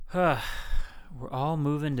We're all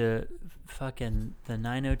moving to fucking the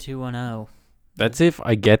 90210. That's if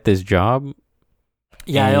I get this job.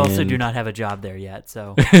 Yeah, I also do And- not have a job there yet,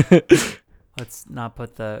 so let's not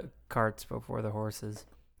put the carts before the horses.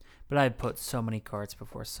 But I put so many carts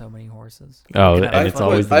before so many horses. Oh, Can I and have it's fun?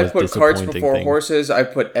 always the I most put carts disappointing before thing. horses. I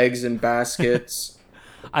put eggs in baskets.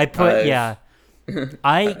 I put I've- yeah.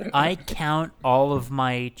 I count all of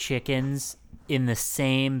my chickens in the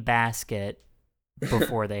same basket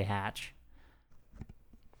before they hatch.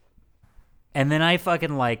 And then I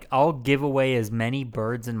fucking I'll give away as many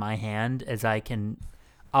birds in my hand as I can.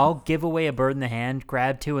 I'll give away a bird in the hand,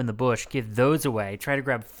 grab two in the bush, give those away. Try to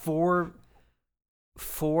grab four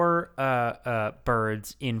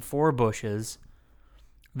birds in 4 bushes.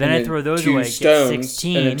 Then And I throw those two away, stones, get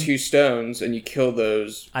 16. and then 2 stones, and you kill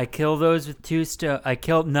those I kill those with 2 stones. I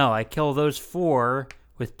kill those 4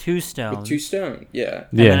 with 2 stones. with 2 stone. Yeah.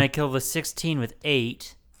 And then Yeah. I kill the 16 with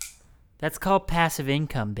 8. That's called passive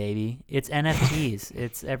income, baby. It's NFTs.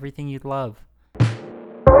 It's everything you'd love.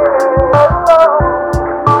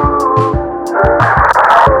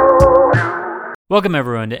 Welcome,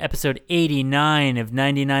 everyone, to episode 89 of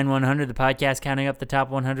 99-100, the podcast counting up the top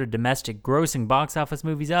 100 domestic grossing box office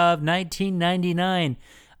movies of 1999.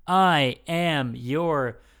 I am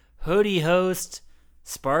your hoodie host,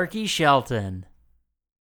 Sparky Shelton.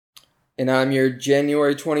 And I'm your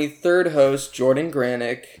January 23rd host, Jordan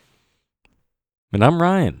Granick. And I'm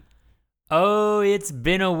Ryan. Oh, it's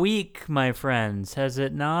been a week, my friends. Has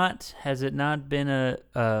it not? Has it not been a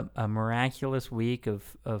miraculous week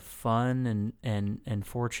of fun and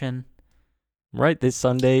fortune? Right, this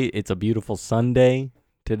Sunday, it's a beautiful Sunday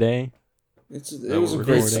today. It That was a we're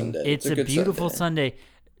great recording. Sunday. It's a good beautiful Sunday.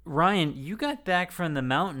 Ryan, you got back from the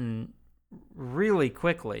mountain really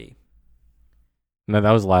quickly. No,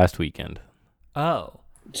 that was last weekend. Oh.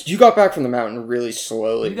 You got back from the mountain really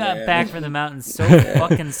slowly. You got man. back from the mountain so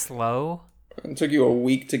fucking slow. It took you a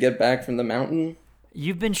week to get back from the mountain.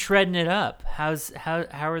 You've been shredding it up. How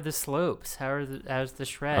are the slopes? How's the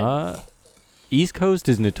shred? East Coast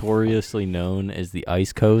is notoriously known as the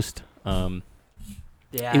Ice Coast. Yeah,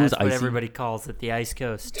 It was that's what icy. everybody calls it, the Ice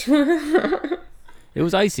Coast. It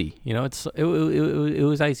was icy, it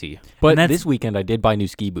was icy. But that's- this weekend I did buy new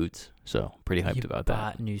ski boots, so pretty hyped about that.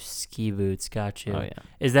 Bought new ski boots, got you. Oh yeah.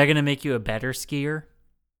 Is that gonna make you a better skier?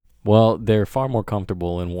 Well, they're far more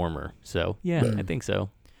comfortable and warmer, so yeah, I think so.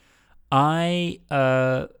 I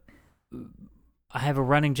have a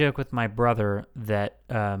running joke with my brother that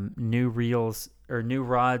new reels or new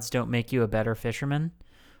rods don't make you a better fisherman.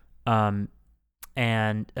 And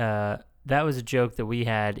that was a joke that we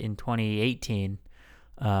had in 2018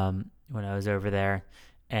 when I was over there.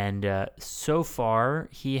 And so far,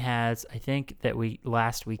 he has, I think that we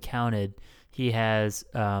counted, he has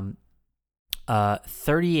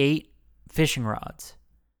 38 fishing rods.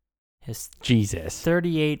 His Jesus.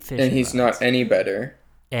 38 fishing And he's rods. not any better.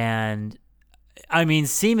 And I mean,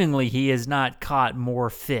 seemingly he has not caught more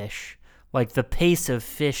fish. Like the pace of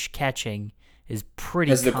fish catching is pretty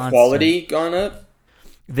Has the constant. quality gone up?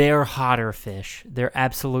 They're hotter fish. They're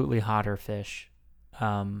absolutely hotter fish.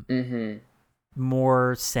 Mm-hmm.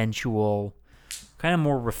 More sensual, kind of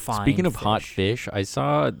more refined. Speaking of hot fish, I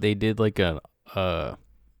saw they did like a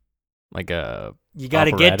you got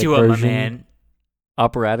to get to it, my man.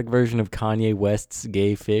 operatic version of Kanye West's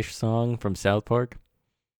 "Gay Fish" song from South Park.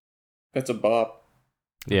 That's a bop.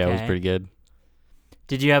 Yeah, it was Okay. pretty good.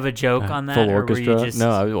 Did you have a joke on that, Full or orchestra. were you just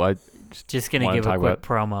No, I just gonna wanna give a talk quick about-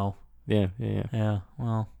 promo? yeah. Yeah.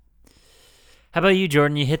 Well, how about you,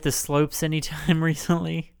 Jordan? You hit the slopes anytime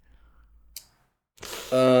recently?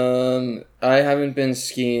 I haven't been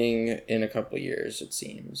skiing in a couple years, it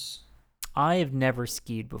seems. I have never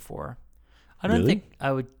skied before. I don't Really? think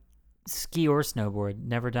I would ski or snowboard.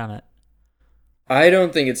 Never done it. I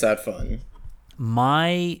don't think it's that fun.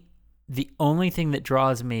 The only thing that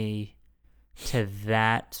draws me to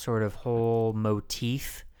that sort of whole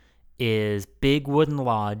motif is big wooden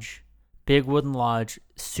lodge,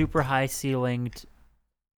 super high ceilinged,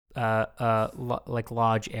 like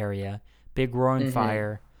lodge area, big roaring Mhm.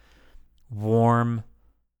 fire, warm,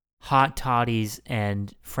 hot toddies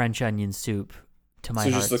and French onion soup to my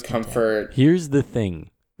So heart's just the content. comfort, Here's the thing.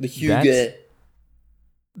 the That's- hygge.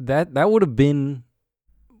 That would have been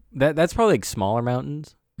that's probably like smaller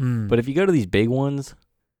mountains. Mm. But if you go to these big ones,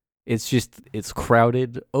 it's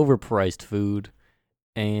crowded, overpriced food,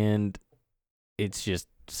 and it's just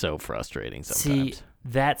so frustrating sometimes. See,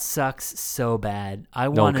 that sucks so bad. I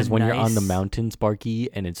No, want because a when nice... you're on the mountain, Sparky,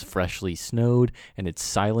 and it's freshly snowed, and it's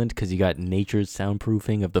silent because you got nature's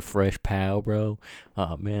soundproofing of the fresh pow, bro.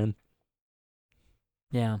 Oh, man.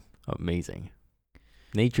 Yeah. Amazing.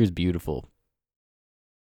 Nature's beautiful.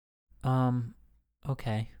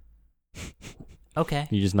 Okay. Okay.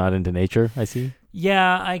 You're just not into nature, I see.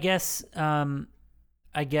 Yeah, I guess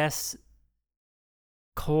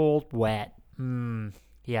cold, wet.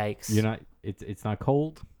 Yikes. You're not. It's not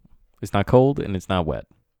cold. It's not cold, and it's not wet.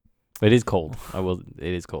 It is cold.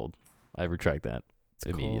 It is cold. I retract that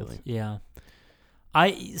immediately. Cold. Yeah.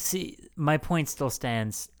 I see. My point still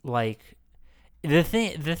stands. Like, the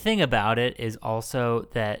thing about it is also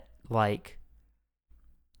that, like,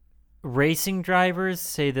 racing drivers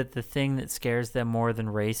say that the thing that scares them more than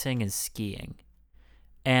racing is skiing,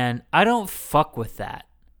 and I don't fuck with that.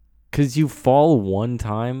 'Cause you fall one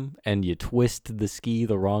time and you twist the ski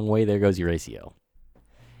the wrong way. There goes your ACL.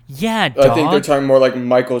 Yeah, dog. I think they're talking more like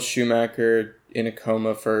Michael Schumacher in a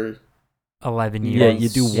coma for 11 years. Yeah, you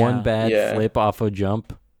do one bad flip off a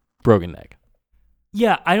jump, broken neck.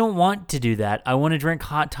 Yeah, I don't want to do that. I want to drink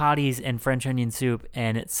hot toddies and French onion soup,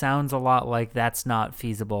 and it sounds a lot like that's not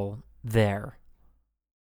feasible there.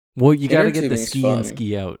 Well, you got to get the Intertubing's ski fun. in,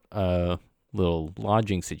 ski out little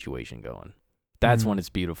lodging situation going. That's when it's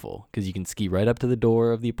beautiful, because you can ski right up to the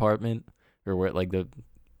door of the apartment, or where, like, where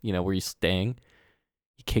you're staying.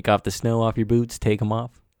 You kick off the snow off your boots, take them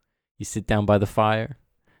off. You sit down by the fire,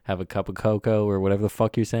 have a cup of cocoa or whatever the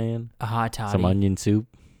fuck you're saying. A hot toddy. Some onion soup.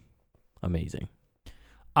 Amazing.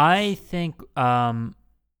 I think that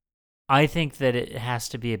it has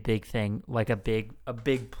to be a big thing, like a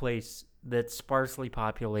big place that's sparsely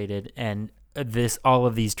populated, and all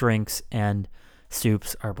of these drinks and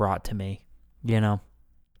soups are brought to me. You know,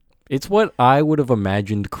 it's what I would have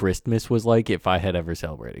imagined Christmas was like if I had ever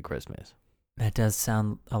celebrated Christmas. That does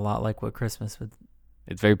sound a lot like what Christmas would.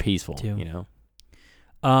 It's very peaceful, too. you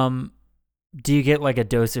know. Do you get like a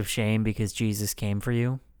dose of shame because Jesus came for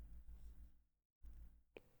you?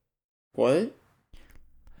 what?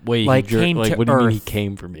 Wait, like came to what do you mean he Earth.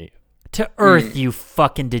 came for me? To Earth, you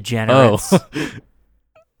fucking degenerates. Oh.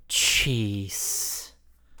 Jeez.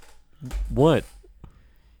 What?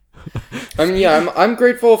 I mean, yeah, I'm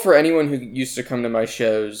grateful for anyone who used to come to my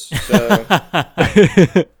shows. So,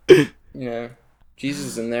 you know, Jesus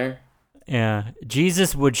is in there. Yeah,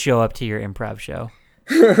 Jesus would show up to your improv show.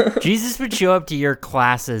 Jesus would show up to your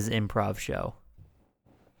class's improv show.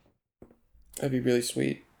 That'd be really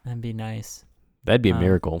sweet. That'd be nice. That'd be a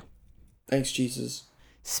miracle. Thanks, Jesus.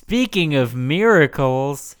 Speaking of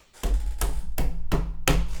miracles,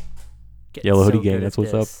 Yellow Hoodie Gang, that's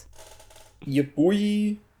what's up. Yeah,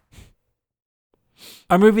 boy.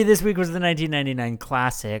 Our movie this week was the 1999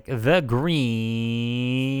 classic, The Green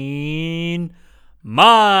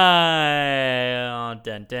Mile.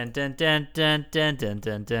 Dun, dun, dun, dun, dun, dun, dun,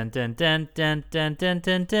 dun, dun, dun, dun, dun, dun, dun,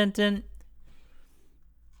 dun, dun, dun.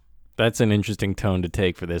 That's an interesting tone to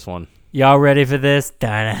take for this one. Y'all ready for this?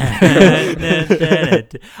 I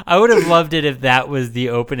would have loved it if that was the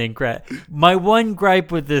opening credit. My one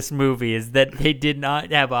gripe with this movie is that they did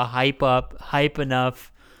not have a hype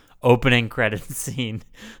enough opening credit scene.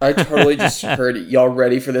 I totally just heard y'all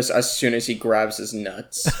ready for this as soon as he grabs his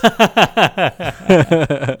nuts.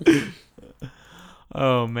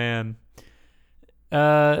 Oh, man.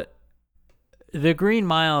 The Green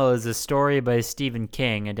Mile is a story by Stephen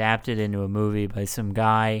King, adapted into a movie by some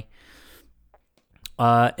guy.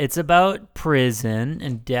 It's about prison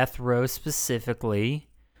and death row specifically.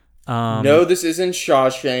 No, this isn't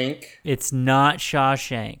Shawshank. It's not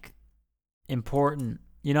Shawshank. Important.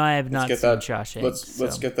 You know, I have not seen Shawshank.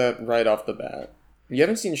 Let's get that right off the bat. You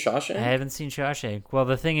haven't seen Shawshank? I haven't seen Shawshank. Well,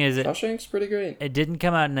 the thing is, Shawshank's pretty great. It didn't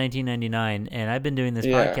come out in 1999, and I've been doing this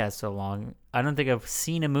podcast so long, I don't think I've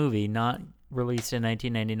seen a movie not released in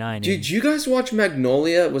 1999. Did you guys watch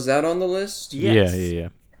Magnolia? Was that on the list? Yes. Yeah.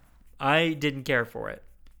 I didn't care for it.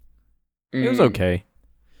 It was okay.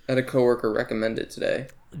 I had a coworker recommend it today.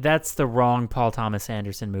 That's the wrong Paul Thomas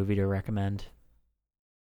Anderson movie to recommend.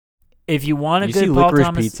 If you want a You good see Paul Licorice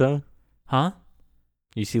Thomas... Pizza? Huh?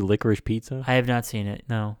 You see Licorice Pizza? I have not seen it,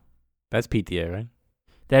 no. That's PTA, right?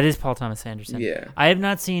 That is Paul Thomas Anderson. Yeah. I have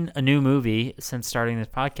not seen a new movie since starting this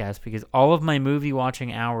podcast because all of my movie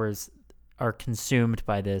watching hours are consumed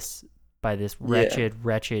by this wretched,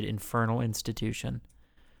 infernal institution.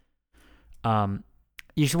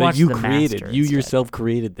 You should watch you The created. Master You instead. yourself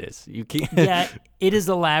created this. You can't. Yeah, it is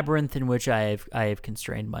a labyrinth in which I have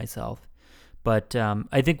constrained myself. But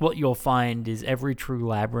I think what you'll find is every true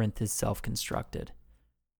labyrinth is self-constructed.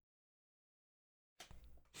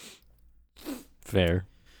 Fair.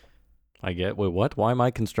 I get. Wait, what? Why am I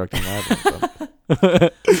constructing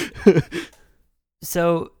labyrinths?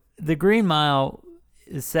 So, The Green Mile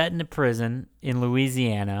is set in a prison in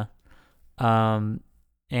Louisiana. And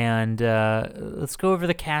let's go over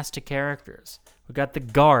the cast of characters. We got the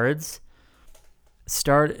guards.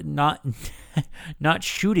 Not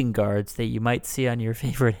shooting guards that you might see on your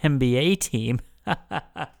favorite NBA team.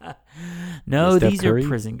 No, Steph these Curry? are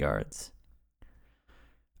prison guards.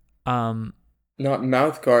 Not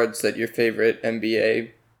mouth guards that your favorite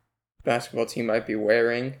NBA basketball team might be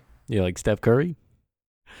wearing. Yeah, like Steph Curry.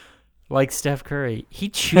 Like Steph Curry. He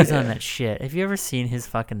chews on that shit. Have you ever seen his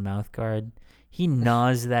fucking mouth guard? He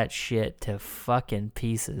gnaws that shit to fucking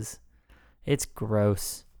pieces. It's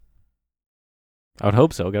gross. I would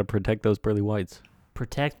hope so. Got to protect those pearly whites.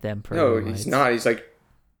 Protect them. No, pearly he's whites. not. He's like,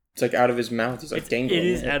 it's like out of his mouth. He's like dangling. It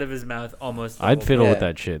is out of his mouth almost. the I'd whole fiddle time. with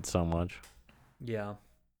that shit so much. Yeah.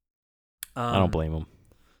 I don't blame him.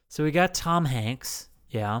 So we got Tom Hanks.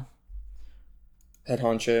 Yeah. Head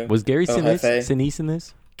honcho. Was Gary Jefe. Sinise in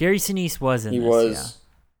this? Gary Sinise was in He this. was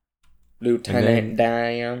Lieutenant And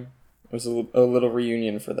Dan. It was a little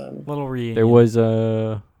reunion for them. Yeah. Little reunion. There was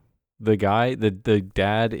the guy, the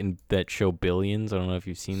dad in that show Billions. I don't know if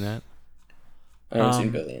you've seen that. I haven't seen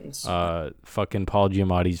Billions. Fucking Paul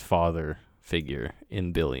Giamatti's father figure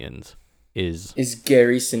in Billions is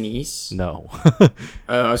Gary Sinise? no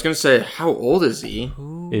I was gonna say, how old is he?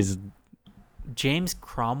 Who? is James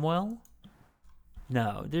Cromwell?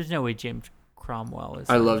 No, there's no way James Cromwell is.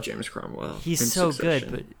 I love James Cromwell. He's in so Succession.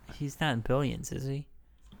 good, but he's not in Billions, is he?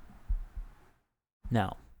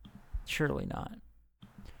 No, surely not.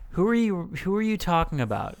 Who are you talking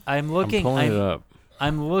about? I'm looking. I'm pulling it up.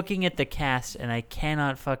 I'm looking at the cast, and I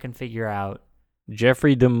cannot fucking figure out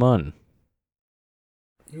Jeffrey DeMunn.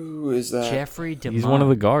 Who is that? Jeffrey DeMunn. He's one of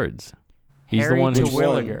the guards. He's Harry the one who's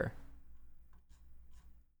Terwilliger.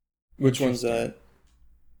 Which one's that?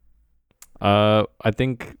 I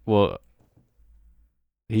think, well,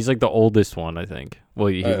 he's like the oldest one, I think. Well,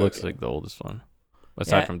 he looks okay. like the oldest one.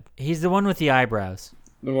 Aside Yeah, from, he's the one with the eyebrows.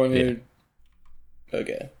 The one Yeah. who.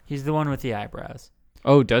 Okay. He's the one with the eyebrows.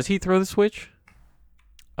 oh, does he throw the switch?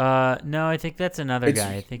 No, I think that's another It's-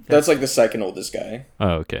 guy. I think That's like the second oldest guy. Oh,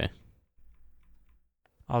 okay.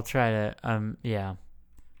 I'll try to yeah.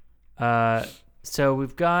 So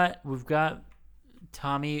we've got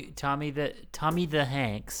Tommy the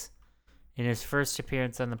Hanks in his first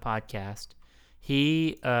appearance on the podcast.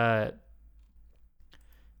 He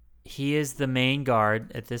is the main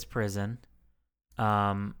guard at this prison. He's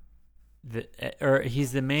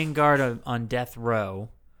the main guard on death row.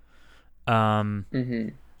 Mm-hmm.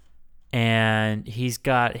 And he's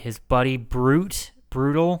got his buddy Brutus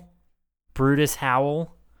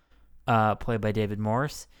Howell, played by David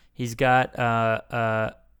Morse. He's got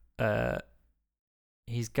the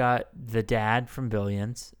dad from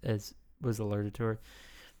Billions, as was alerted to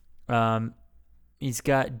her. He's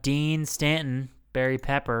got Dean Stanton, Barry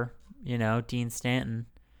Pepper, Dean Stanton.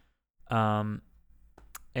 And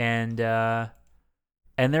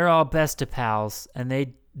they're all best of pals, and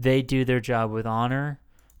they do their job with honor.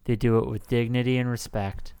 They do it with dignity and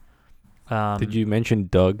respect. Did you mention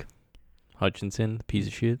Doug Hutchinson, the piece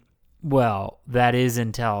of shit? Well, that is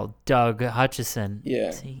until Doug Hutchison. Yeah.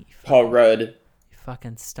 See, Paul Rudd. you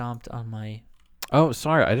fucking stomped on my Oh,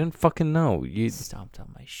 sorry, I didn't fucking know. stomped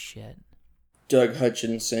on my shit. Doug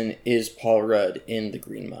Hutchinson is Paul Rudd in The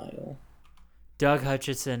Green Mile. Doug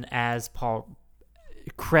Hutchison as Paul,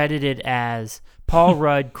 credited as Paul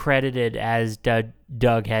Rudd, credited as Doug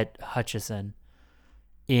Hutchison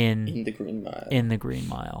In The Green Mile. in The Green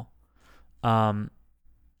Mile.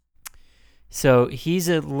 So he's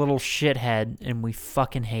a little shithead, and we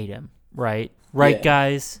fucking hate him, right? Right, Yeah.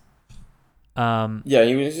 guys. Yeah,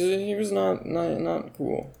 he was not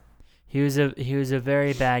cool. He was a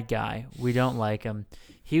very bad guy. We don't like him.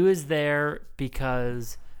 He was there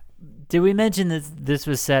because. Did we mention that this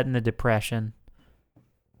was set in the Depression?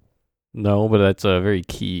 No, but that's a very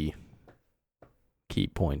key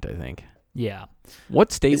point, I think. Yeah,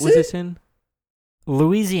 What state Is was it? this in?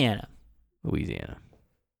 Louisiana. Louisiana.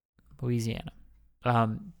 Louisiana.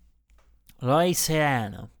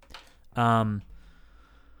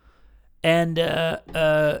 And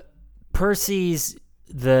Percy's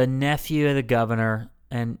the nephew of the governor,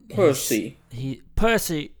 and Percival,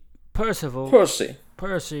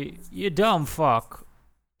 Percy. you dumb fuck.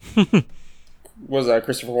 Was that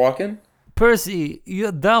Christopher Walken? Percy,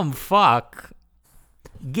 you dumb fuck.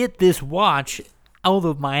 Get this watch out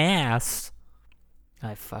of my ass.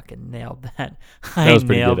 I fucking nailed that. That was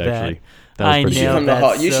pretty good, actually. That was I pretty nailed good.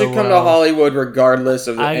 that. You so should come to well. Hollywood regardless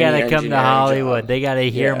of I any gotta come to engineering Hollywood. job. They gotta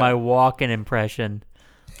hear Yeah. my Walken impression.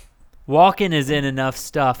 Walken is in enough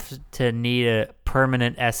stuff to need a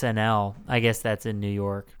permanent SNL. I guess that's in New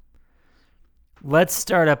York. Let's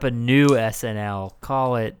start up a new SNL.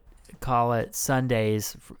 Call it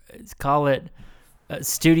Sundays. Call it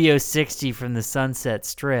Studio 60 from the Sunset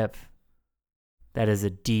Strip. That is a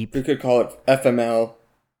deep. We could call it FML,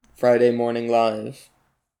 Friday Morning Live.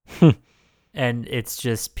 And it's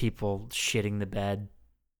just people shitting the bed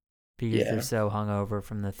because they're so hungover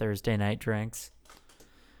from the Thursday night drinks.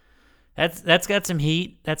 That's got some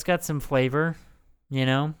heat. That's got some flavor, you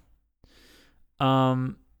know.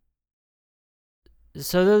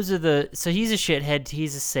 So those are so he's a shithead.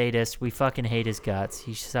 He's a sadist. We fucking hate his guts.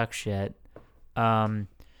 He sucks shit. And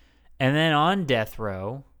then on death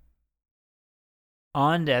row,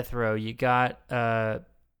 you got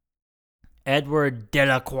Edward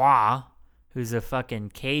Delacroix, who's a fucking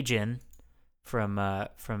Cajun from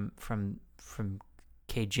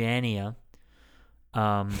Cajania.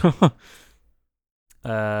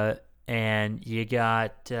 And you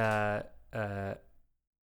got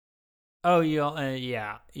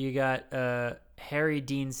you got Harry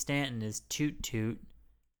Dean Stanton as Toot Toot.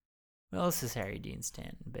 What else has Harry Dean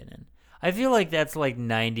Stanton been in? I feel like that's like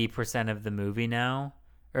 90% of the movie now,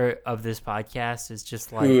 or of this podcast, is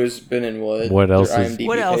just like, who has been in what? What else Their is- IMDb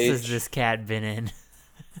what else page? has this cat been in?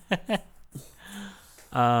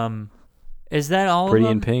 Is that all Pretty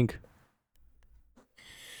of in them? Pink.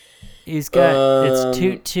 He's got it's Um,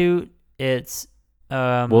 Toot Toot. It's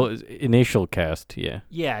Well, initial cast, yeah.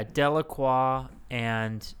 yeah, Delacroix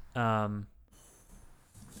and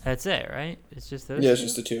that's it, right? It's just those. Yeah, it's two?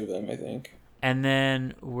 just the two of them, I think. And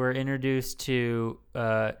then we're introduced to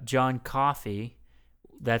John Coffey.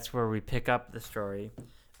 That's where we pick up the story.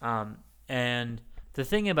 And the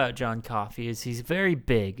thing about John Coffey is he's very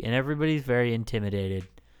big, and everybody's very intimidated.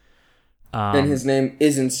 And his name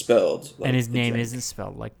isn't spelled. Like and his the name drink. isn't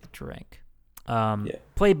spelled like the drink. Yeah.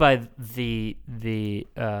 Played by the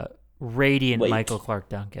radiant Late. Michael Clark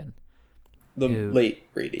Duncan. The who- late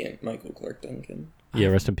radiant Michael Clark Duncan. Yeah,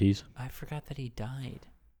 rest in peace. I forgot that he died.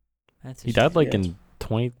 That's a He died shame. like Yeah, in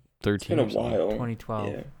 2013 It's been a or something. while.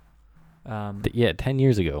 2012. Yeah, Yeah, 10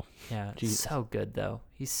 years ago. Yeah, Jesus. so good though.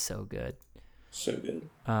 He's so good. so good.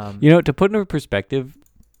 You know, to put into perspective,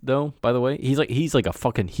 though, by the way, he's like a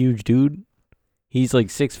fucking huge dude. He's like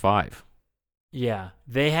 6'5". Yeah,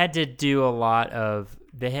 they had to do a lot of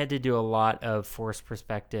forced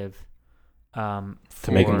perspective To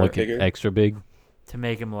make him For look bigger? extra big. to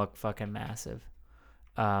make him look fucking massive.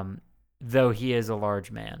 Though he is a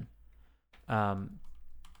large man.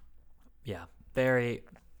 Yeah, very,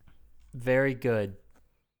 very good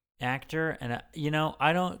actor, and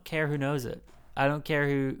I don't care who knows it. I don't care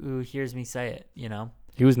who hears me say it.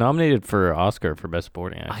 He was nominated for Oscar for Best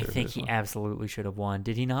Supporting Actor. I for think this he one. absolutely should have won.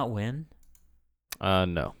 Did he not win?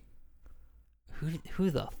 No. Who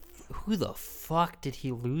the fuck did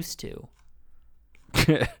he lose to?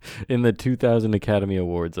 In the 2000 Academy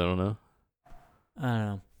Awards, I don't know. I don't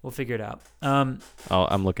know. We'll figure it out. I'm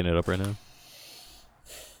looking it up right now.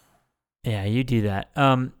 Yeah, you do that.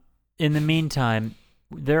 In the meantime,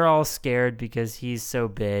 they're all scared because he's so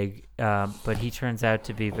big, but he turns out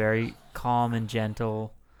to be very calm and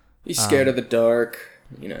gentle. He's scared of the dark.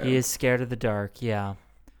 He is scared of the dark. Yeah.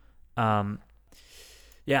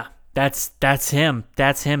 Yeah. That's him.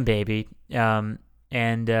 That's him, baby. And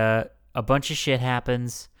a bunch of shit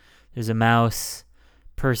happens. There's a mouse.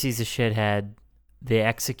 Percy's a shithead. They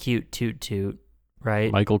execute Toot Toot,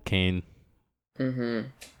 right? Michael Caine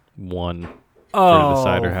Mm-hmm. won. Oh, the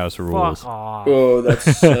Cider House Rules. Fuck off. Oh,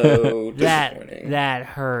 that's so disappointing. that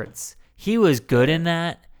hurts. He was good in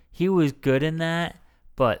that.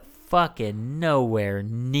 But fucking nowhere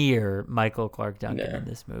near Michael Clark Duncan No. in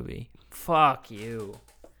this movie. Fuck you.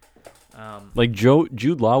 Like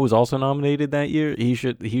Jude Law was also nominated that year. He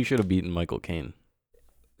should have beaten Michael Caine.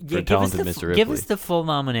 Yeah, Talented Mr. give Ripley. us the full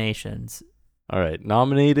nominations. All right,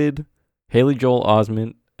 nominated Haley Joel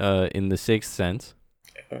Osment in The Sixth Sense.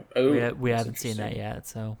 Oh, We that's haven't seen that interesting. yet,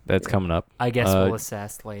 so That's coming up. I guess Uh, we'll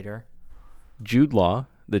assess later. Jude Law,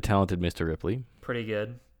 The Talented Mr. Ripley. Pretty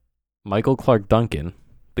good. Michael Clark Duncan,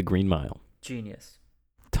 The Green Mile. Genius.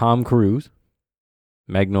 Tom Cruise,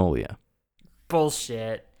 Magnolia.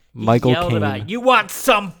 Bullshit. He Michael yelled Caine. about, "You want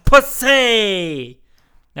some pussy?"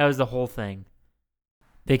 That was the whole thing.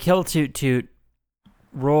 They kill Toot Toot.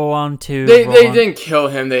 Roll on to. They roll on- didn't kill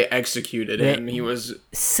him. They executed They- him. He was.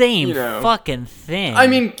 Same you know. fucking thing. I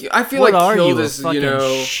mean, I feel what like are killed you, is a fucking you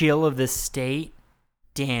know. shill of the state?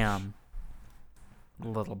 Damn.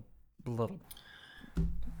 Little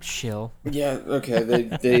shill. Yeah.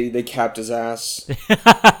 Okay. They capped his ass.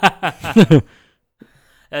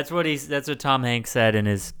 That's what Tom Hanks said in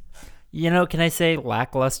his, can I say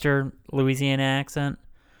lackluster Louisiana accent?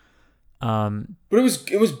 But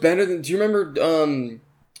it was better than. Do you remember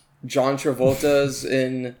John Travolta's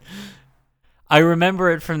in? I remember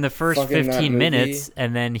it from the first Fucking that 15 movie. minutes,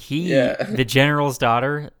 and then Yeah. the general's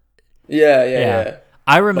daughter. Yeah.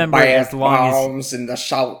 I The remember it as bad long as bombs and the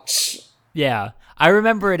shouts. yeah. I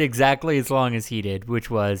remember it exactly as long as he did, which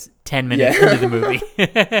was 10 minutes Yeah. into the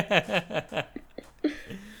movie.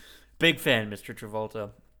 Big fan, Mr.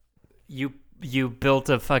 Travolta. You built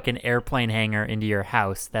a fucking airplane hangar into your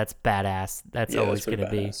house. That's badass. That's Yeah, always that's going to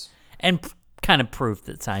pretty be. badass. And kind of proof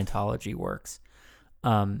that Scientology works.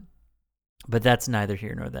 But that's neither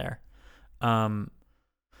here nor there. I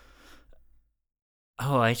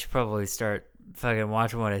should probably start fucking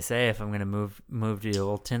watching what I say if I'm going to move to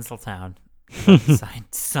old Tinseltown.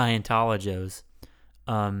 Scientologos.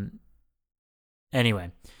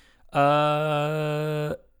 Anyway.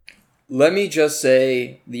 Let me just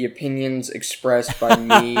say the opinions expressed by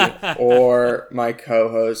me or my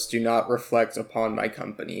co-host do not reflect upon my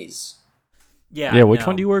companies. Yeah, which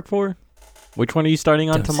one do you work for? Which one are you starting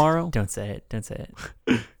on tomorrow? Don't say it. Don't say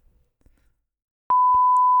it.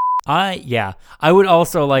 I would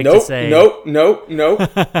also like to say Nope. Can't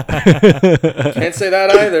say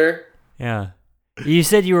that either. Yeah. You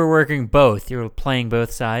said you were working both. You were playing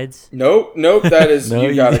both sides. Nope. That is No,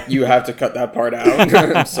 you have to cut that part out.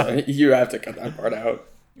 I'm sorry, you have to cut that part out.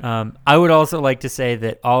 I would also like to say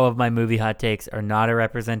that all of my movie hot takes are not a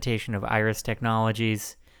representation of Iris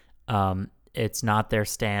Technologies. It's not their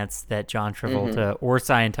stance that John Travolta or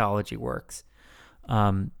Scientology works.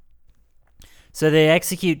 So they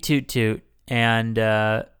execute Toot Toot, and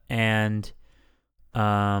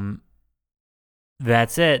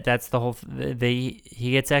that's it. That's the whole.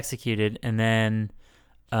 He gets executed, and then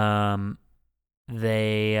Tom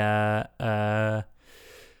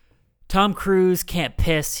Cruise can't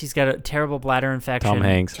piss. He's got a terrible bladder infection. Tom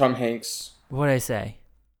Hanks. What did I say?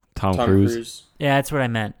 Tom Cruise. Yeah, that's what I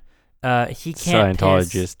meant. He can't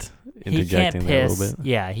Scientologist piss. interjecting there a little bit.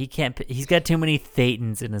 Yeah, he can't. He's got too many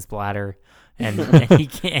thetans in his bladder, and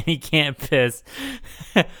he can't piss.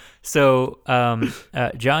 So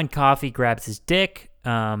John Coffey grabs his dick,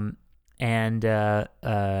 and lo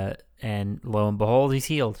and behold, he's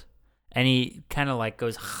healed. And he kind of like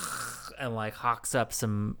goes and like hawks up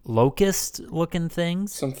some locust-looking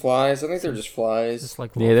things. Some flies. I think they're just flies. Just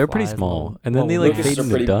like Yeah, they're pretty flies, small. And then they, like, Locusts fade are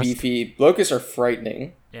into pretty dust. beefy. Locusts are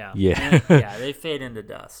frightening. Yeah. Yeah. Yeah, they fade into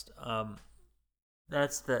dust.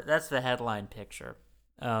 That's the headline picture.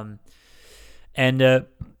 And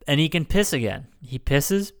he can piss again. He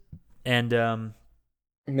pisses and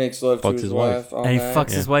Makes love to Fucks his his wife. wife. all and he night.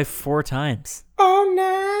 fucks his wife 4 times. all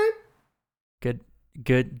night. Good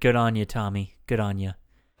on you, Tommy. Good on you.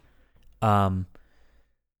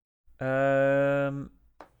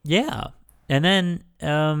 Yeah. And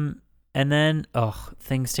then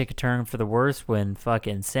things take a turn for the worse when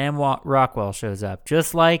fucking Sam Rockwell shows up,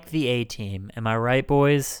 just like the A-Team. Am I right,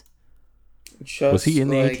 boys? Was he in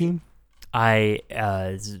the Like- A-Team?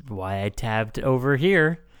 This is why I tabbed over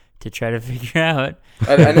here to try to figure out.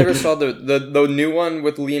 I never saw the new one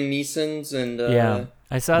with Liam Neeson's and Yeah,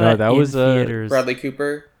 I saw No, that that in was, theaters. Bradley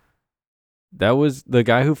Cooper. That was the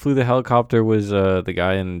guy who flew the helicopter. Was the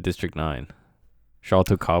guy in District 9,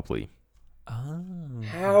 Sharlto Copley. Oh.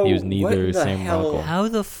 How? He was what neither in the Sam hell? Rockwell. How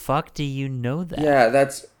the fuck do you know that? Yeah,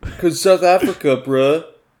 that's because South Africa, bruh.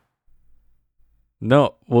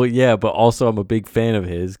 No, well, yeah, but also I'm a big fan of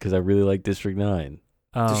his because I really like District 9.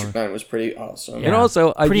 District 9 was pretty awesome. Yeah. And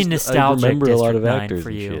also, I Pretty just, nostalgic. I remember a lot of District 9 actors for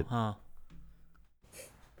and you, shit. huh?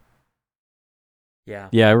 Yeah.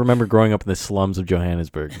 Yeah, I remember growing up in the slums of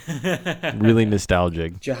Johannesburg. Really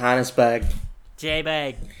nostalgic. Johannesburg.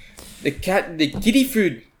 J-Bag. The kitty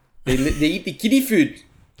food. They eat the kitty food.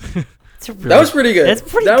 That Was pretty good. That's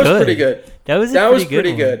pretty That good. was pretty good. That was pretty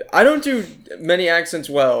one. good. I don't do many accents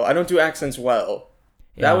well. I don't do accents well.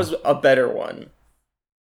 Yeah. That was a better one.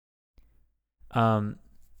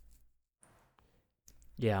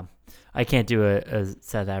 Yeah. I can't do a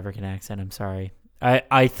South African accent. I'm sorry.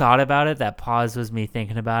 I thought about it. That pause was me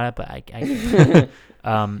thinking about it, but I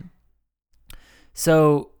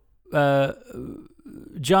So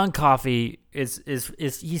John Coffey is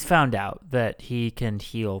he's found out that he can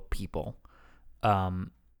heal people,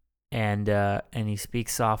 and he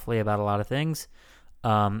speaks softly about a lot of things,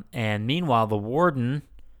 and meanwhile the warden,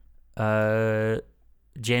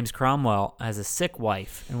 James Cromwell, has a sick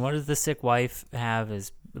wife, and what does the sick wife have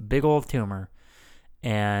is a big old tumor,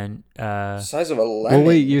 and Size of a lemon. Well,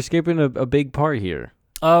 wait, you're skipping a big part here.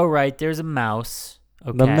 oh right, there's a mouse.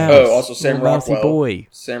 Okay. The mouse. Oh, also Sam Little mousy Rockwell. boy.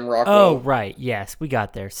 Sam Rockwell. Oh, right. Yes, we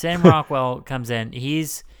got there. Sam Rockwell comes in.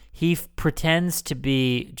 He pretends to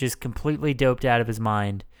be just completely doped out of his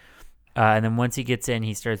mind. And then once he gets in,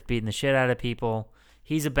 he starts beating the shit out of people.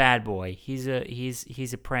 He's a bad boy. He's a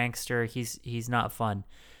prankster. He's not fun.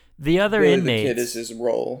 The other Billy inmates. the Kid is his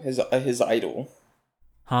role, his idol.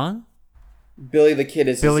 Huh? Billy the Kid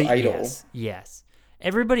is his idol. Yes.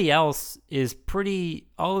 Everybody else is pretty.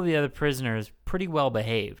 All of the other prisoners pretty well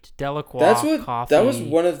behaved. Delacroix, Coffee. That was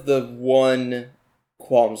one of the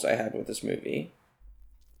qualms I had with this movie.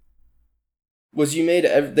 Was they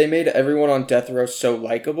made everyone on death row so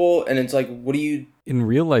likable, and it's like, what do you? In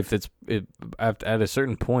real life, at a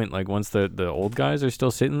certain point, like once the old guys are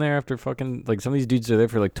still sitting there after fucking, like some of these dudes are there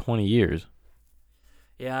for like 20 years.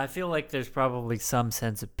 Yeah, I feel like there's probably some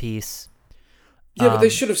sense of peace. Yeah, but they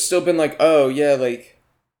should have still been like, oh yeah, like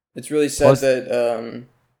it's really sad that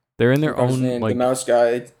they're in their own the like mouse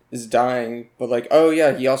guy is dying, but like, oh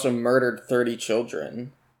yeah, he also murdered 30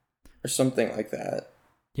 children or something like that.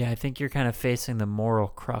 Yeah, I think you're kind of facing the moral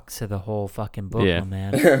crux of the whole fucking book, Yeah. my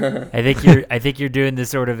man. I think you're doing this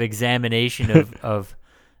sort of examination of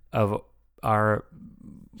our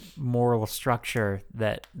moral structure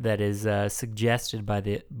that is suggested by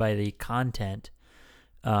the content.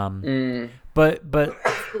 But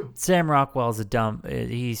Sam Rockwell's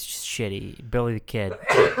he's shitty. Billy the Kid,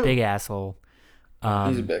 big asshole.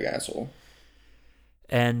 He's a big asshole.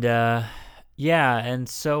 And yeah, and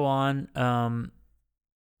so on.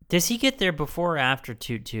 Does he get there before or after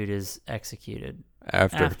Toot Toot is executed?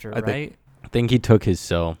 After, right? I think he took his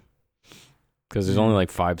cell because there's only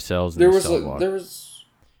like 5 cells in the cell block.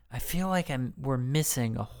 I feel like we're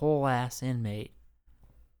missing a whole ass inmate.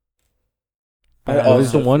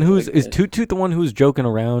 Is Toot Toot the one who was joking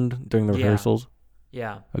around during the rehearsals?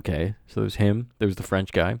 Yeah. Okay, so there's him. There's the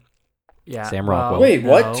French guy. Yeah. Sam Rockwell. Wait,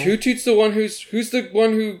 what? Toot Toot's the one who's the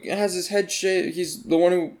one who has his head shaved. He's the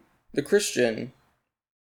one the Christian.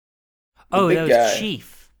 Oh, that was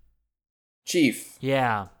Chief. Chief.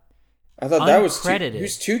 Yeah. I thought that was Uncredited.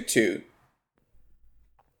 Who's Toot Toot?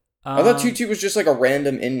 I thought Toot Toot was just like a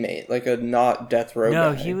random inmate, like a not death row guy.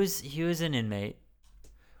 No, he was an inmate.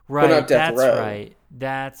 Right, not death row. Right.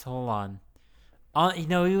 Hold on.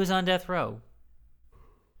 No, he was on death row.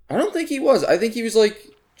 I don't think he was. I think he was like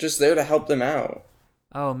just there to help them out.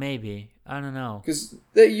 Oh, maybe. I don't know. Because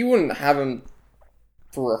you wouldn't have him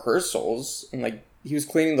for rehearsals and like he was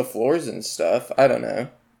cleaning the floors and stuff. I don't know.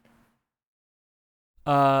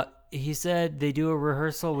 He said they do a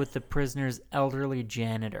rehearsal with the prisoner's elderly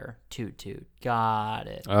janitor, Toot Toot. Got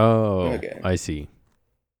it. Oh, okay. I see.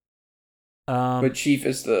 But Chief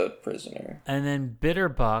is the prisoner. And then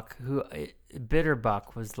Bitterbuck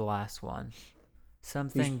was the last one.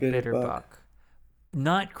 Something Bitterbuck.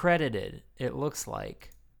 Not credited, it looks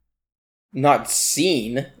like. Not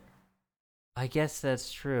seen. I guess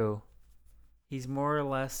that's true. He's more or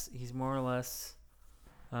less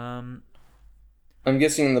I'm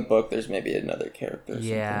guessing in the book there's maybe another character or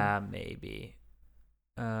something. Maybe.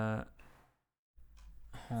 Hold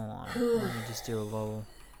on. Let me just do a little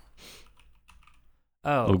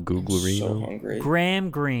Googlerino. So hungry.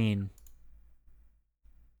 Graham Greene.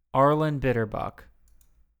 Arlen Bitterbuck.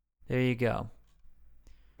 There you go.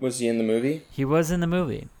 Was he in the movie? He was in the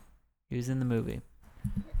movie.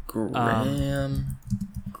 Graham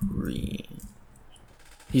Greene.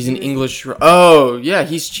 He's an English. Oh yeah,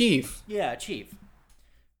 he's Chief. Yeah, Chief.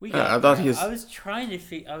 I thought he was. I was trying to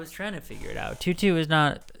figure it out. Tutu is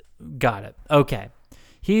not. Got it. Okay.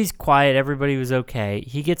 He's quiet. Everybody was okay.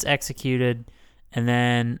 He gets executed, and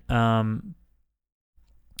then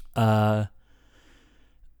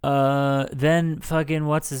then fucking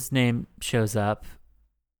what's his name shows up.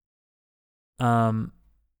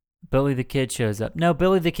 Billy the Kid shows up. No,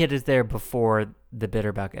 Billy the Kid is there before the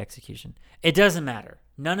Bitterbuck execution. It doesn't matter.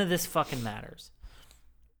 None of this fucking matters.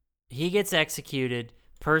 He gets executed.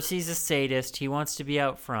 Percy's a sadist. He wants to be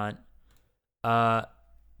out front.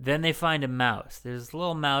 Then they find a mouse. There's a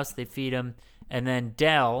little mouse. They feed him. And then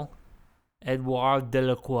Edouard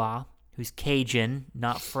Delacroix, who's Cajun,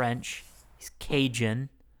 not French. He's Cajun.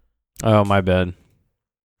 Oh, my bad.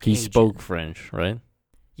 He Cajun. spoke French, right?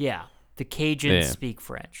 Yeah, the Cajuns speak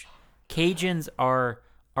French. Cajuns are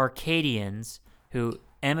Arcadians who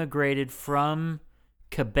emigrated from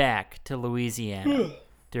Quebec to Louisiana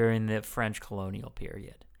during the French colonial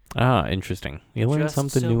period. Ah, interesting. You learn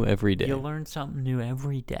something new every day. You learn something new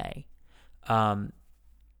every day. And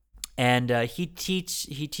he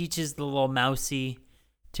teaches the little mousey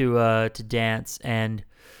to dance, and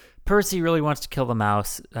Percy really wants to kill the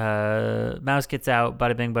mouse. Mouse gets out,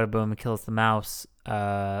 bada bing, bada boom, and kills the mouse.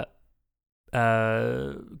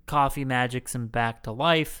 Coffee magics him back to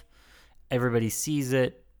life. Everybody sees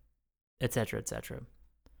it, etc., etc.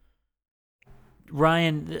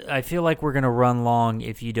 Ryan, I feel like we're gonna run long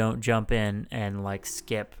if you don't jump in and like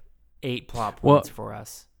skip 8 plot Well- points for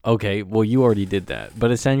us. Okay, well, you already did that. But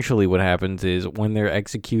essentially what happens is when they're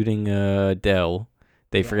executing Dell,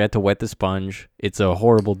 they forget to wet the sponge. It's a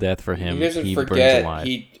horrible death for him. He doesn't He burns forget. alive.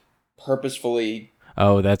 He purposefully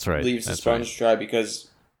Oh, that's right. leaves the That's right. sponge dry because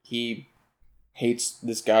he hates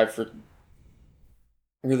this guy for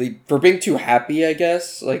being too happy, I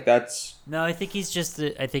guess. Like, that's... No, I think he's just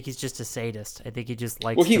a sadist. I think he just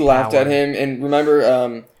likes Well, he the laughed power. at him, and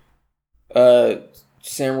remember,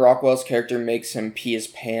 Sam Rockwell's character makes him pee his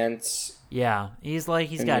pants. Yeah, he's got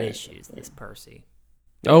Yeah. issues, this Percy.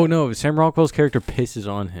 Oh, no. Sam Rockwell's character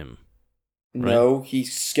pisses on him. No, he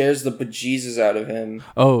scares the bejesus out of him,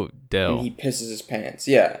 Oh, and Dell. he pisses his pants.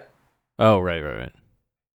 Yeah. Oh, right.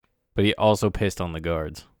 But he also pissed on the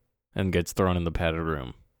guards and gets thrown in the padded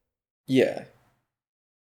room. Yeah.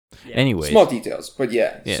 Anyways. Small details, but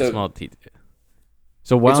yeah. Yeah, so small detail.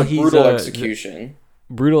 So while it's a he's brutal execution.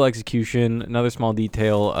 brutal execution, another small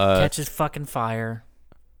detail. Catches fucking fire.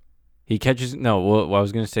 He catches. No, what I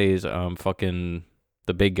was gonna say is, fucking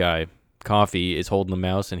the big guy, Coffee, is holding the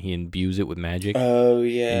mouse and he imbues it with magic. Oh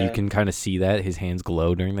yeah. And you can kind of see that his hands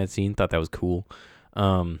glow during that scene. Thought that was cool.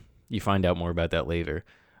 You find out more about that later.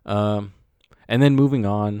 And then moving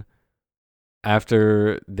on,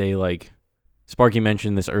 after they Sparky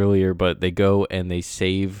mentioned this earlier, but they go and they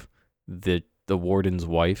save the warden's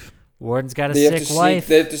wife. Warden's got a They have sick to wife.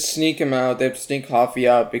 They have to sneak him out. They have to sneak Coffee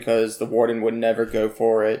out because the warden would never go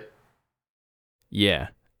for it. Yeah.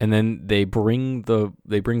 And then they bring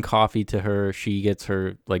Coffee to her. She gets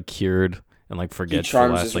her cured and forgets. He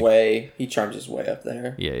charms the last, his way. He charms his way up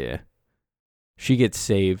there. Yeah. She gets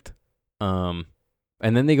saved. And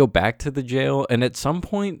then they go back to the jail, and at some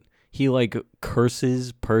point he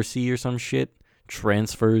curses Percy or some shit,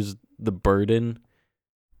 transfers the burden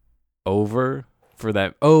over for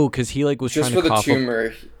that. Oh, because he was Just trying for to the cough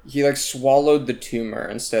tumor. He swallowed the tumor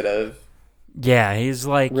instead of Yeah, he's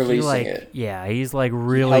releasing it. Yeah, he's he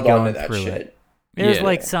really held on going to that through shit. it. There's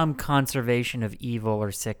Yeah. some conservation of evil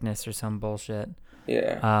or sickness or some bullshit.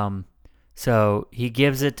 Yeah. So he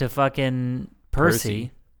gives it to fucking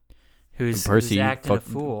Percy. Who's acting a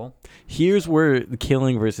fool. Here's where the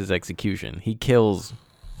killing versus execution. He kills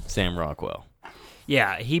Sam Rockwell.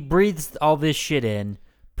 Yeah, he breathes all this shit in.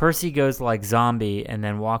 Percy goes zombie and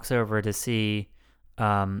then walks over to see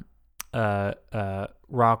Rockwell,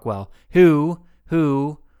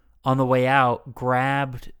 who on the way out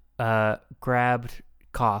grabbed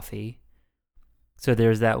Coffee. So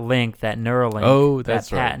there's that link, that Neuralink. Oh, that's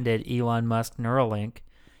that right. patented Elon Musk Neuralink.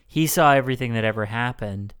 He saw everything that ever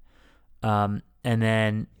happened. And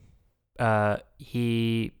then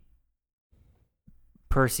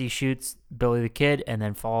Percy shoots Billy the Kid and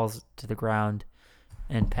then falls to the ground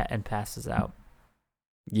and passes out.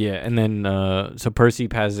 Yeah, and then so Percy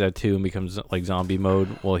passes out too and becomes zombie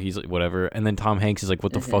mode. Well, he's whatever, and then Tom Hanks is like,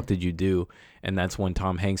 "What the fuck did you do?" And that's when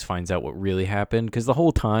Tom Hanks finds out what really happened, because the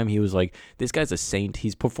whole time he was like, "This guy's a saint.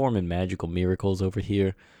 He's performing magical miracles over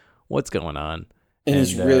here. What's going on?" And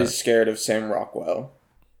he's really scared of Sam Rockwell.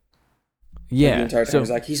 Yeah, The entire time he's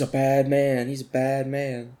like, he's a bad man. He's a bad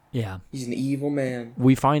man. Yeah. He's an evil man.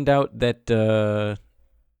 we find out that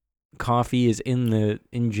Coffee is in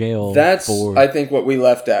jail. That's, for I think, what we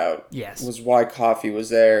left out. Yes. Was why Coffee was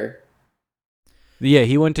there. Yeah,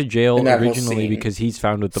 he went to jail In that whole originally scene. because he's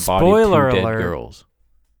found with the body Spoiler of two dead alert. girls.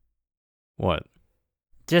 What?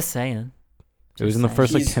 Just saying. It was Just in the saying.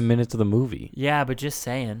 first He's- 10 minutes of the movie. Yeah, but just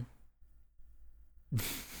saying.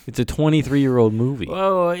 It's a 23-year-old movie.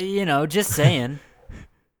 Whoa, just saying.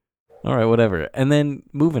 All right, whatever. And then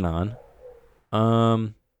moving on,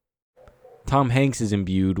 Tom Hanks is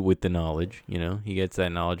imbued with the knowledge. He gets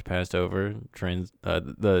that knowledge passed over,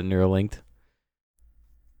 the Neuralinked.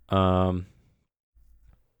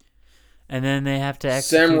 And then they have to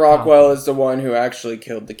execute Sam Rockwell Coffee. is the one who actually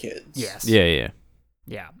killed the kids. Yes. Yeah.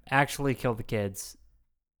 Yeah, actually killed the kids.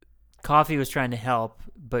 Coffee was trying to help,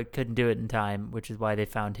 but couldn't do it in time, which is why they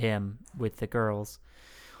found him with the girls.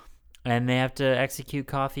 And they have to execute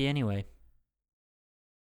Coffee anyway.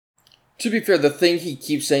 To be fair, the thing he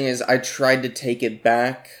keeps saying is, I tried to take it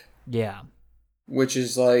back, Yeah. which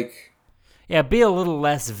is Yeah, be a little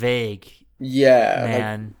less vague, yeah.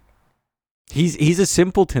 man. He's a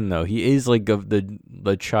simpleton though. He is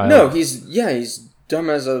the child. No, he's dumb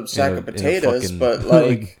as a sack In a- of in a potatoes, fucking-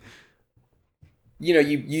 but you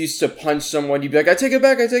used to punch someone, you'd be like, I take it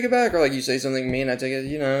back, or you say something mean, I take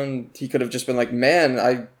it, and he could have just been like, man,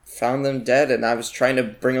 I found them dead and I was trying to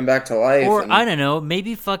bring them back to life. Or, and I don't know,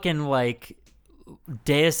 maybe fucking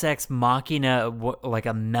Deus Ex Machina,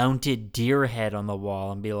 a mounted deer head on the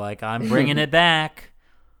wall and be like, I'm bringing it back.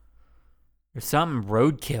 or something.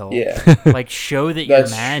 Roadkill. Yeah, Like show that you're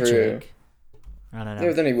That's magic. true. I don't know.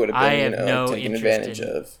 Yeah, then he would have I been, have no taken interest advantage in-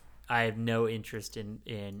 of. I have no interest in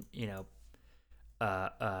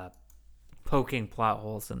poking plot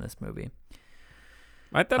holes in this movie.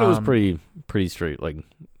 I thought it was pretty straight. Like,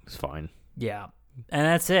 it's fine. Yeah, and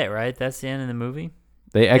that's it, right? That's the end of the movie.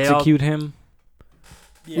 They execute him.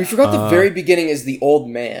 We forgot the very beginning is the old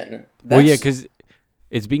man. Well, yeah, because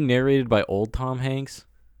it's being narrated by old Tom Hanks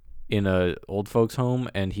in a old folks' home,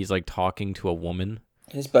 and he's like talking to a woman.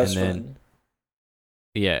 his best and then- friend.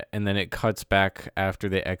 Yeah, and then it cuts back after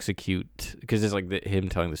they execute, because it's like him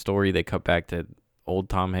telling the story. They cut back to old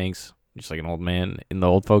Tom Hanks, just like an old man in the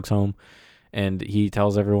old folks' home, and he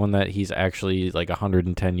tells everyone that he's actually like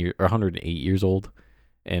 110 years or 108 years old,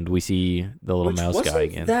 and we see the little Which mouse wasn't guy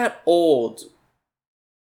again. that old.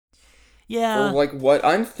 Yeah, Or like what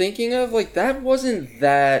I'm thinking of, like that wasn't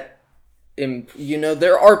that.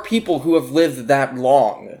 There are people who have lived that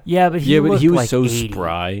long. yeah, but he But he was looked so like 80.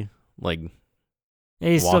 spry, like Yeah,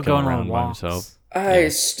 he's still walking going around on by walks. himself. I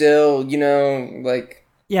still, like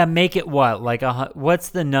Yeah, make it what? Like what's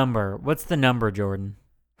the number? What's the number, Jordan?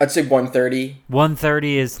 I'd say 130.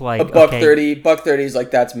 130 is like A buck okay, 30. Buck 30 is like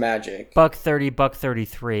that's magic. Buck 30, buck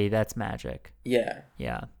 33. That's magic. Yeah.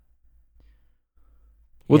 Yeah.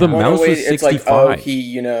 Well, the Yeah. mouse was 108, it's 65. like, oh,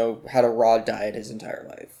 he, had a raw diet his entire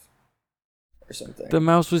life. Or something. The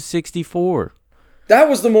mouse was 64. That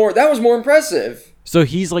was more impressive. So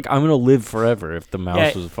he's like, I'm gonna live forever if the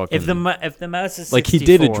mouse Yeah, was fucking. if the mouse is 64, like he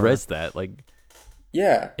did address that. Like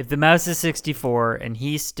Yeah. if the mouse is 64 and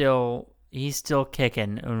he's still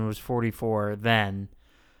kicking and was 44 then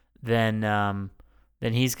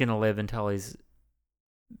he's gonna live until he's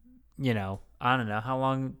I don't know how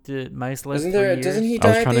long did mice live. Isn't 3 there? years? Doesn't he I die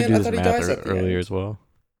was at trying the to end? do I this thought he math dies at the earlier end. as well.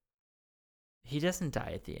 He doesn't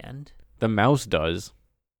die at the end. The mouse does,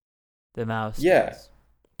 The mouse. Yeah. does.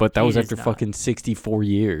 but that He was does after not. fucking 64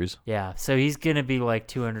 years. Yeah, so he's gonna be like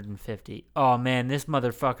 250. Oh man, this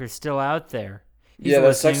motherfucker's still out there. He's Yeah,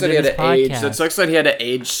 that sucks that he had listening to age. this That podcast. sucks that he had to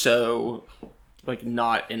age so, like,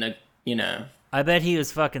 not in a, I bet he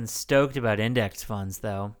was fucking stoked about index funds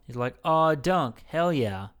though. He's like, "Oh, dunk, hell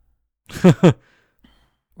yeah!"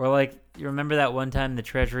 Or like, you remember that one time the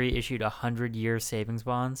Treasury issued 100-year savings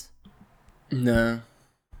bonds? No.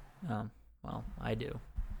 Well, I do.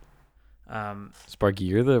 Sparky,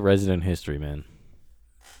 you're the resident history man.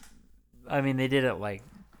 I mean, they did it like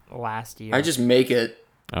last year. I just make it.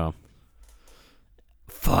 Oh,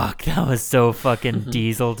 Fuck, that was so fucking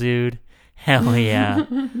diesel, dude. Hell yeah.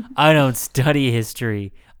 I don't study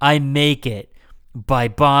history. I make it by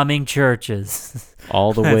bombing churches.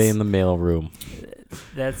 all the way in the mailroom.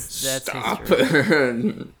 That's Stop.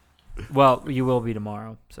 history. Well, you will be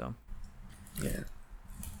tomorrow, so. Yeah.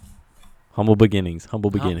 Humble beginnings. Humble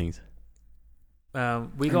beginnings. We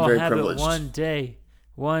I'm gonna very have privileged. it one day.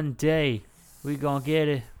 One day. We gonna get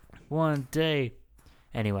it. One day.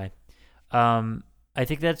 Anyway, I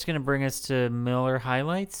think that's gonna bring us to Miller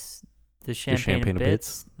Highlights, the Champagne and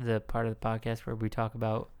Bits, the part of the podcast where we talk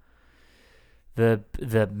about the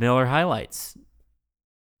Miller Highlights.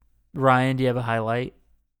 Ryan, do you have a highlight?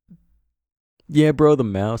 Yeah, bro, the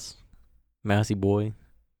mouse, mousy boy.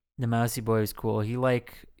 The Mousy Boy was cool. He ran.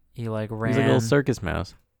 He's like a little circus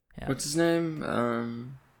mouse. Yeah. What's his name? Mr.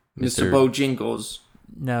 Mr. Bojingles.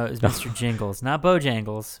 No, it was Mr. Jingles, not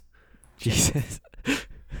Bojangles. Jesus.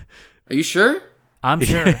 Are you sure? I'm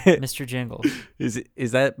sure, Mr. Jingles.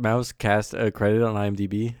 Is that mouse cast a credit on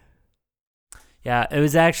IMDb? Yeah, it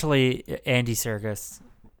was actually Andy Serkis.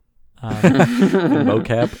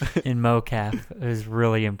 Mocap. In mocap. It was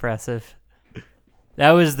really impressive.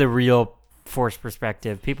 That was the real forced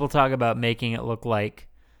perspective. People talk about making it look like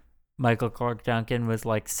Michael Clark Duncan was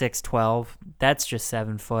like 6'12". That's just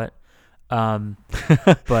 7 foot.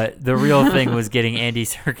 But the real thing was getting Andy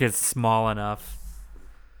Serkis small enough.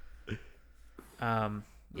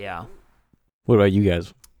 Yeah. What about you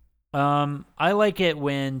guys? I like it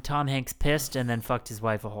when Tom Hanks pissed and then fucked his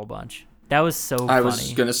wife a whole bunch. That was so funny. I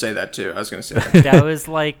was gonna say that too. That. That was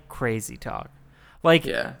like crazy talk. Like,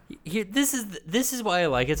 Yeah. this is why I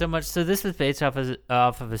like it so much. So this was based off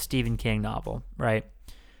of a Stephen King novel, right?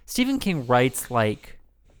 Stephen King writes a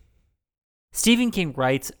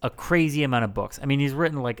crazy amount of books. I mean, he's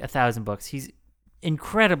written like 1,000 books. He's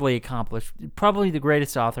incredibly accomplished, probably the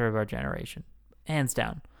greatest author of our generation, hands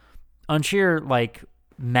down. On sheer like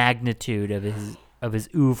magnitude of his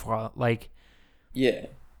oeuvre, like Yeah.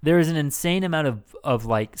 there is an insane amount of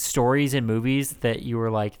like stories and movies that you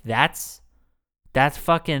were like, that's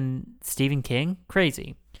fucking Stephen King,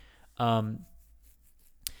 crazy. And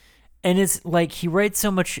it's like he writes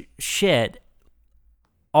so much shit,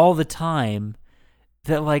 all the time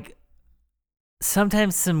that, like,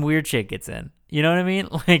 sometimes some weird shit gets in. You know what I mean?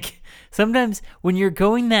 Like, sometimes when you're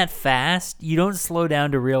going that fast, you don't slow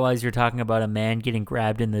down to realize you're talking about a man getting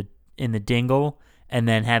grabbed in the dingle and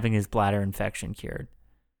then having his bladder infection cured.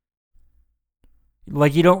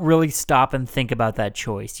 Like, you don't really stop and think about that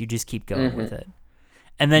choice. You just keep going with it.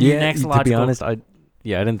 And then your next logical... To be honest, I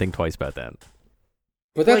didn't think twice about that.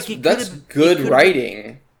 But that's good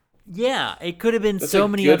writing. Yeah, it could have been so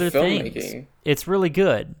many other things. It's really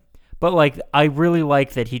good. But, like, I really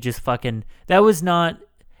like that he just fucking... That was not...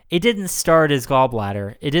 It didn't start as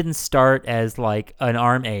gallbladder. It didn't start as, like, an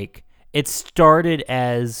arm ache. It started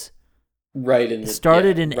as...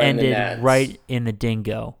 ended right in the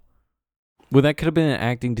dingo. Well, that could have been an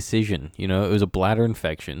acting decision. You know, it was a bladder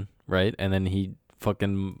infection, right? And then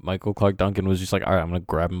Michael Clark Duncan was just like, all right, I'm going to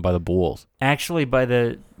grab him by the balls. Actually, not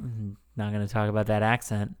going to talk about that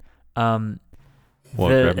accent. Grabbing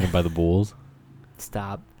him by the balls?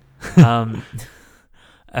 Stop.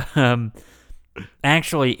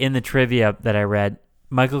 Actually, in the trivia that I read,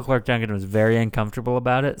 Michael Clark Duncan was very uncomfortable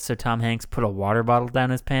about it, so Tom Hanks put a water bottle down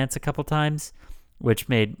his pants a couple times, which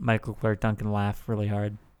made Michael Clark Duncan laugh really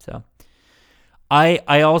hard. So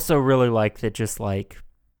I also really like that, just like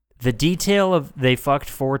the detail of they fucked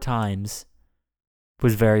 4 times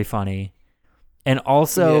was very funny. And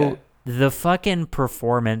also the fucking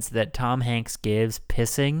performance that Tom Hanks gives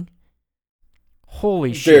pissing.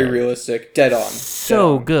 Holy shit. Very realistic. Dead on.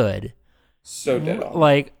 So good. So dead on.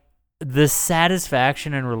 Like, the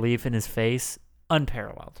satisfaction and relief in his face,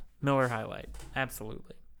 unparalleled. Miller highlight.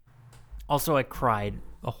 Absolutely. Also, I cried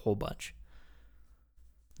a whole bunch.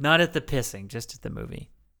 Not at the pissing, just at the movie.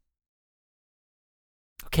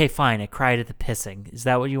 Okay, fine. I cried at the pissing. Is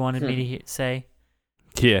that what you wanted me to say?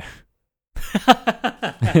 Yeah.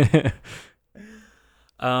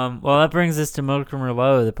 Well, that brings us to Milk and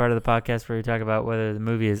Merlot, the part of the podcast where we talk about whether the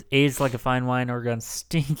movie is aged like a fine wine or gone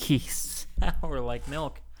stinky sour like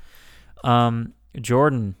milk.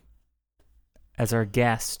 Jordan, as our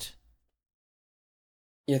guest.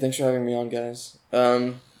 Yeah, thanks for having me on, guys.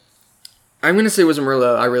 I'm going to say it was a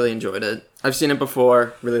Merlot. I really enjoyed it. I've seen it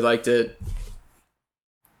before, really liked it.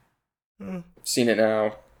 Seen it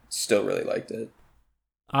now, still really liked it.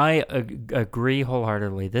 I agree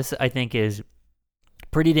wholeheartedly. This, I think, is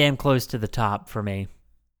pretty damn close to the top for me.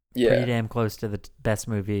 Yeah. Pretty damn close to the best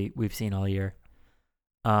movie we've seen all year.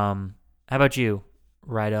 How about you,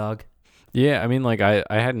 Rydog? Yeah, I mean, like, I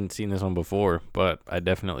hadn't seen this one before, but I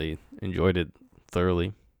definitely enjoyed it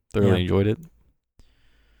thoroughly. Enjoyed it.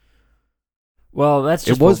 Well, that's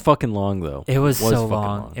just... It was fucking long, though. It was so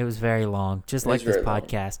long. It was very long, just like this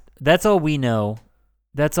podcast. That's all we know.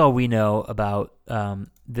 That's all we know about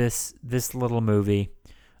this little movie.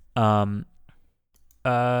 But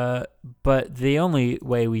the only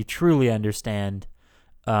way we truly understand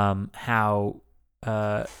how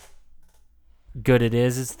good it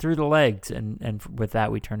is through the legs, and with that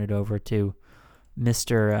we turn it over to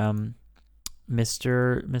Mr.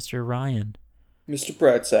 Ryan. Mr.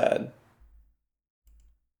 Brightside.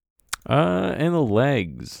 And the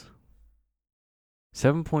legs.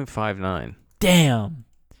 7.59. Damn.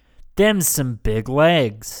 Them's some big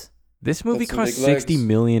legs. This movie cost $60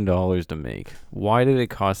 million to make. Why did it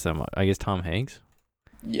cost that much? I guess Tom Hanks?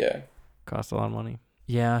 Yeah. Cost a lot of money.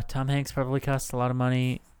 Yeah, Tom Hanks probably cost a lot of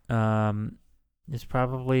money. It's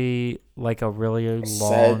probably like a really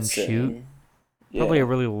long shoot. Yeah. Probably a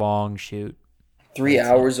really long shoot. 3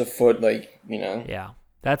 hours a foot, like, you know. Yeah.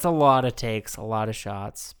 That's a lot of takes, a lot of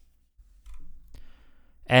shots.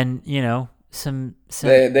 And, you know, some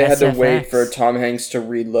they had to wait for Tom Hanks to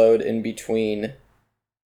reload in between,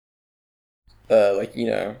 like, you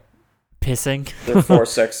know, pissing. The 4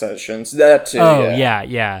 sex sessions. That too. Oh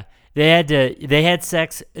yeah. They had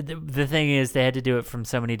sex. The thing is, they had to do it from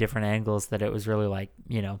so many different angles that it was really like,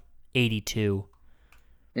 you know, 82.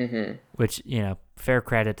 Mm-hmm. Which, you know, fair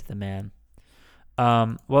credit to the man.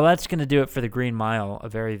 Well, that's gonna do it for The Green Mile, a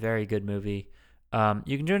very, very good movie.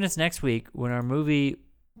 You can join us next week when our movie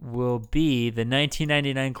will be the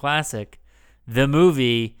 1999 classic, the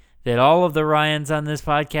movie that all of the Ryans on this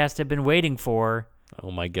podcast have been waiting for. Oh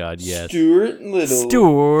my God, yes. Stuart Little.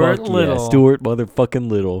 Stuart Little. Yeah, Stuart motherfucking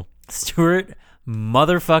Little. Stuart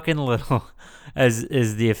motherfucking Little, as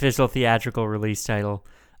is the official theatrical release title.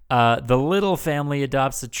 The Little family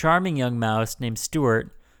adopts a charming young mouse named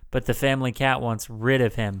Stuart, but the family cat wants rid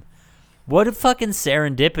of him. What a fucking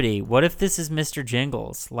serendipity. What if this is Mr.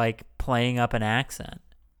 Jingles, like playing up an accent?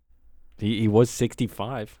 He was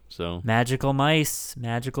 65, so. Magical mice.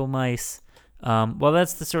 Well,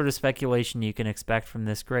 that's the sort of speculation you can expect from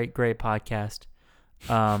this great, great podcast.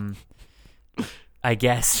 I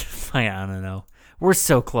guess, I don't know. We're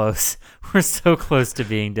so close. We're so close to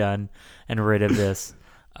being done and rid of this.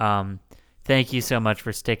 Thank you so much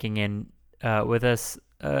for sticking in with us,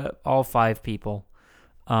 all 5 people.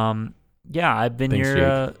 Yeah, I've been Thanks,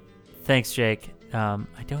 your... Jake. Thanks, Jake.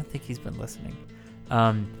 I don't think he's been listening.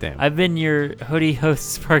 Damn. I've been your hoodie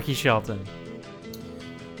host, Sparky Shelton.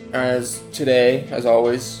 As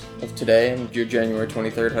always, of today, I'm your January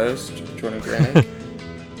 23rd host, Jordan Granick.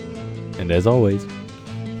 And as always,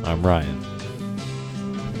 I'm Ryan.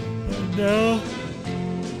 No.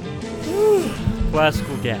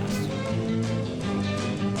 Classical gas.